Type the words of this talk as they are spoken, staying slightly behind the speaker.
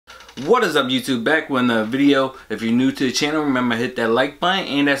What is up, YouTube? Back with a video. If you're new to the channel, remember to hit that like button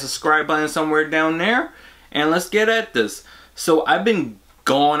and that subscribe button somewhere down there, and let's get at this. So I've been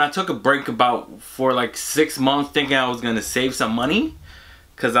gone. I took a break for like 6 months, thinking I was gonna save some money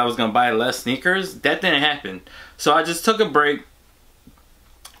because I was gonna buy less sneakers. That didn't happen. So I just took a break,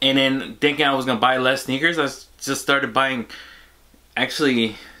 and then thinking I was gonna buy less sneakers, I just started buying,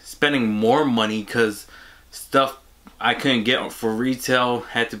 actually spending more money because stuff I couldn't get for retail,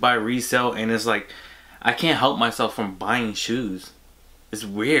 had to buy resale, and it's like I can't help myself from buying shoes. It's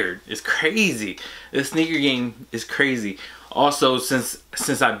weird. It's crazy. The sneaker game is crazy. Also, since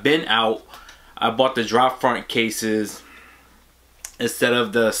I've been out, I bought the drop front cases instead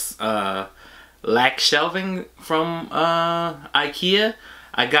of the lac shelving from IKEA.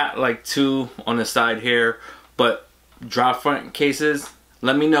 I got like 2 on the side here, but drop front cases.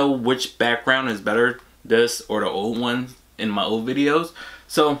 Let me know which background is better, this or the old one in my old videos.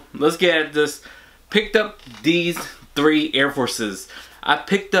 So let's get at this. Picked up these 3 Air Forces. I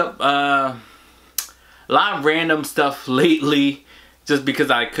picked up a lot of random stuff lately just because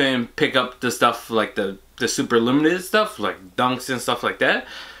I couldn't pick up the stuff like the super limited stuff like Dunks and stuff like that,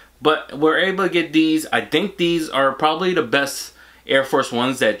 but we're able to get these. I think these are probably the best Air Force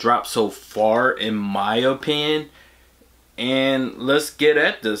Ones that dropped so far, in my opinion. And let's get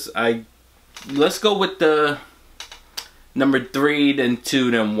at this. Let's go with the number 3, then 2,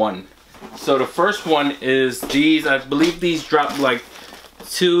 then 1. So the first one is these. I believe these dropped like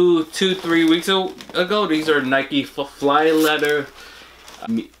 3 weeks ago. These are Nike Fly Leather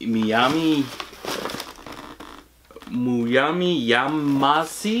Mayumi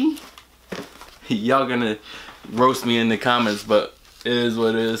Yamese. Y'all gonna roast me in the comments, but it is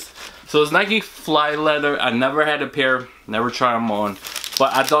what it is. So it's Nike Fly Leather. I never had a pair, never tried them on,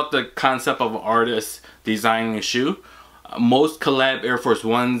 but I thought the concept of an artist designing a shoe. Most collab Air Force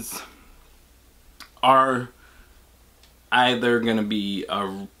Ones are either gonna be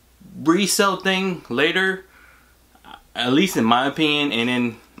a resale thing later, at least in my opinion, and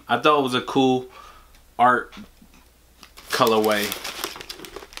then I thought it was a cool art colorway,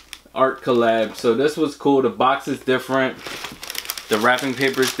 art collab. So this was cool. The box is different. The wrapping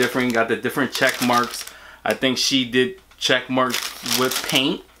paper is different. Got the different check marks. I think she did check marks with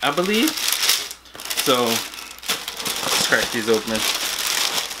paint, I believe. So let's crack these open.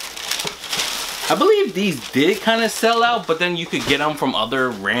 I believe these did kind of sell out, but then you could get them from other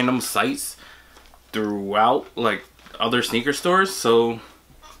random sites throughout, like other sneaker stores. So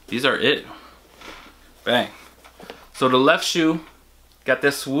these are it. Bang. So the left shoe got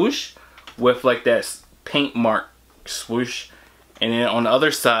this swoosh with like that paint mark swoosh. And then on the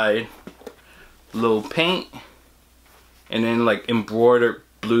other side, little paint, and then like embroidered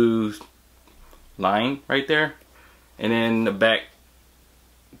blue line right there. And then the back,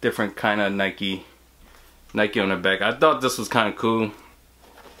 different kind of Nike on the back. I thought this was kind of cool.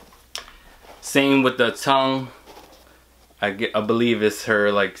 Same with the tongue. I believe it's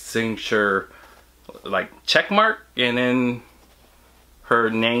her like signature like check mark, and then her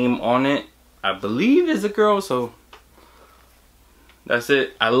name on it, I believe, is a girl. So that's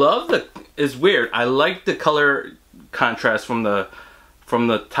it. I love it's weird. I like the color contrast from the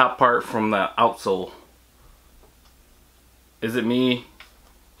top part, from the outsole. Is it me?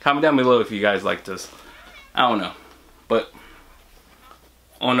 Comment down below if you guys like this. I don't know. But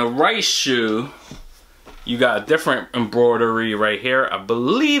on the right shoe, you got a different embroidery right here. I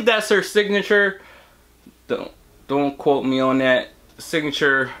believe that's her signature. Don't quote me on that.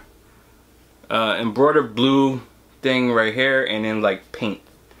 Signature embroidered blue thing right here, and then like paint.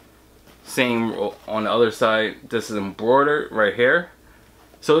 Same on the other side. This is embroidered right here.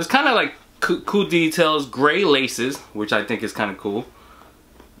 So it's kind of like cool details. Gray laces, which I think is kind of cool.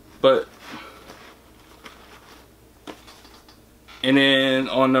 But and then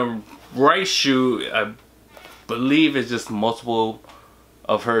on the right shoe, I believe it's just multiple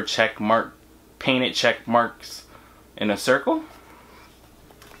of her check mark, painted check marks in a circle.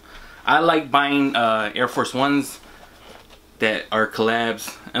 I like buying Air Force Ones that are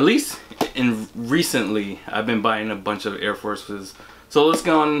collabs. At least recently, I've been buying a bunch of Air Forces. So let's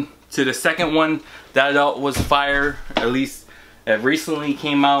go on to the second one that I thought was fire, at least that recently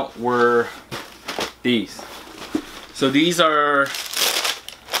came out, were these. So these are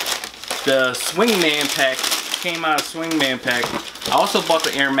the Swingman pack. Came out of Swingman pack. I also bought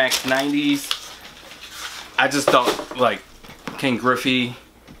the Air Max 90s. I just thought, like, Ken Griffey,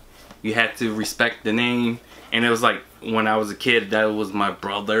 you had to respect the name. And it was like, when I was a kid, that was my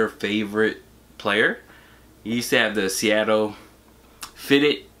brother's favorite player. He used to have the Seattle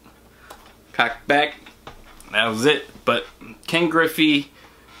fitted cock back. That was it. But Ken Griffey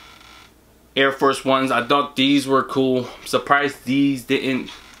Air Force Ones. I thought these were cool. I'm surprised these didn't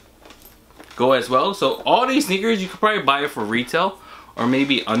go as well. So all these sneakers you could probably buy it for retail or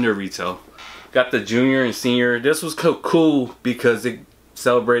maybe under retail. Got the junior and senior. This was cool because it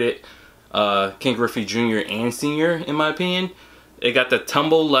celebrated Ken Griffey Jr. and Senior, in my opinion. It got the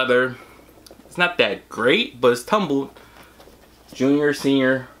tumble leather. It's not that great, but it's tumbled. Junior,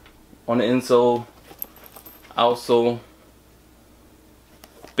 senior on the insole, outsole,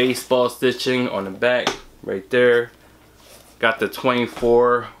 baseball stitching on the back right there. Got the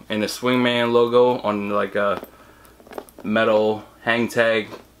 24 and the Swingman logo on like a metal hang tag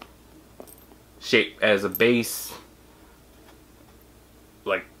shaped as a base.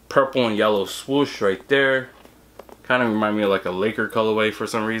 Like purple and yellow swoosh right there. Kind of remind me of like a Laker colorway for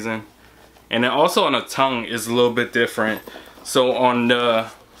some reason. And then also on the tongue is a little bit different. So on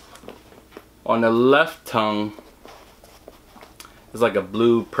the left tongue is like a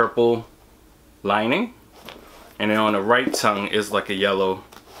blue purple lining, and then on the right tongue is like a yellow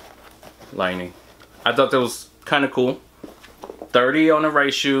lining. I thought that was kind of cool. 30 on the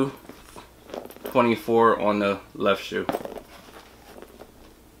right shoe, 24 on the left shoe.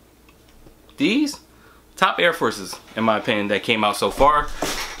 These top Air Forces, in my opinion, that came out so far.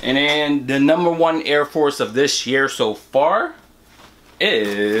 And then the #1 Air Force of this year so far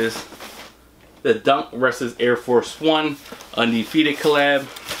is the Dunk vs Air Force 1 Undefeated collab.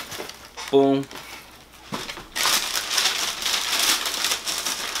 Boom.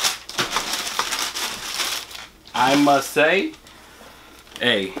 I must say,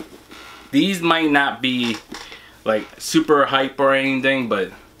 hey, these might not be like super hype or anything,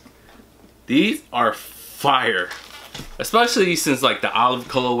 but these are fire. Especially since like the olive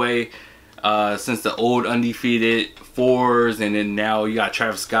colorway, since the old Undefeated 4s, and then now you got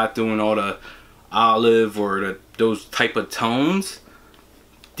Travis Scott doing all the olive or those type of tones.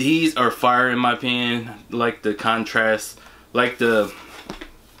 These are fire in my opinion. Like the contrast, like the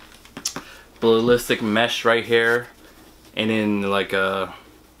ballistic mesh right here, and then like a,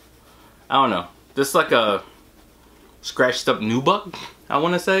 I don't know, just like a scratched up nubuck, I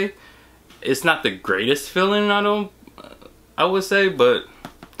want to say. It's not the greatest feeling, I would say, but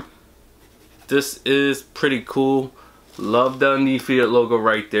this is pretty cool. Love the Undefeated logo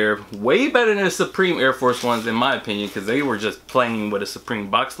right there. Way better than the Supreme Air Force Ones in my opinion, because they were just playing with a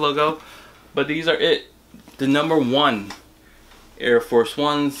Supreme box logo. But these are it. The #1 Air Force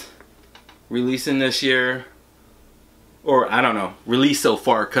Ones releasing this year. Or I don't know, released so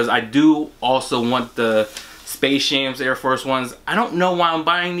far, because I do also want the Space Jams Air Force Ones. I don't know why I'm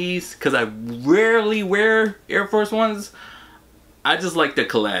buying these, because I rarely wear Air Force Ones. I just like the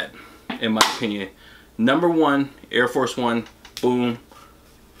collab, in my opinion. #1 Air Force 1, boom,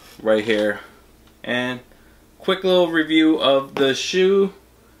 right here. And quick little review of the shoe,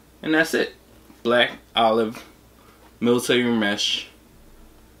 and that's it. Black, olive, military mesh,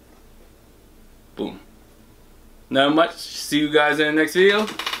 boom. Not much. See you guys in the next video.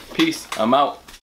 Peace. I'm out.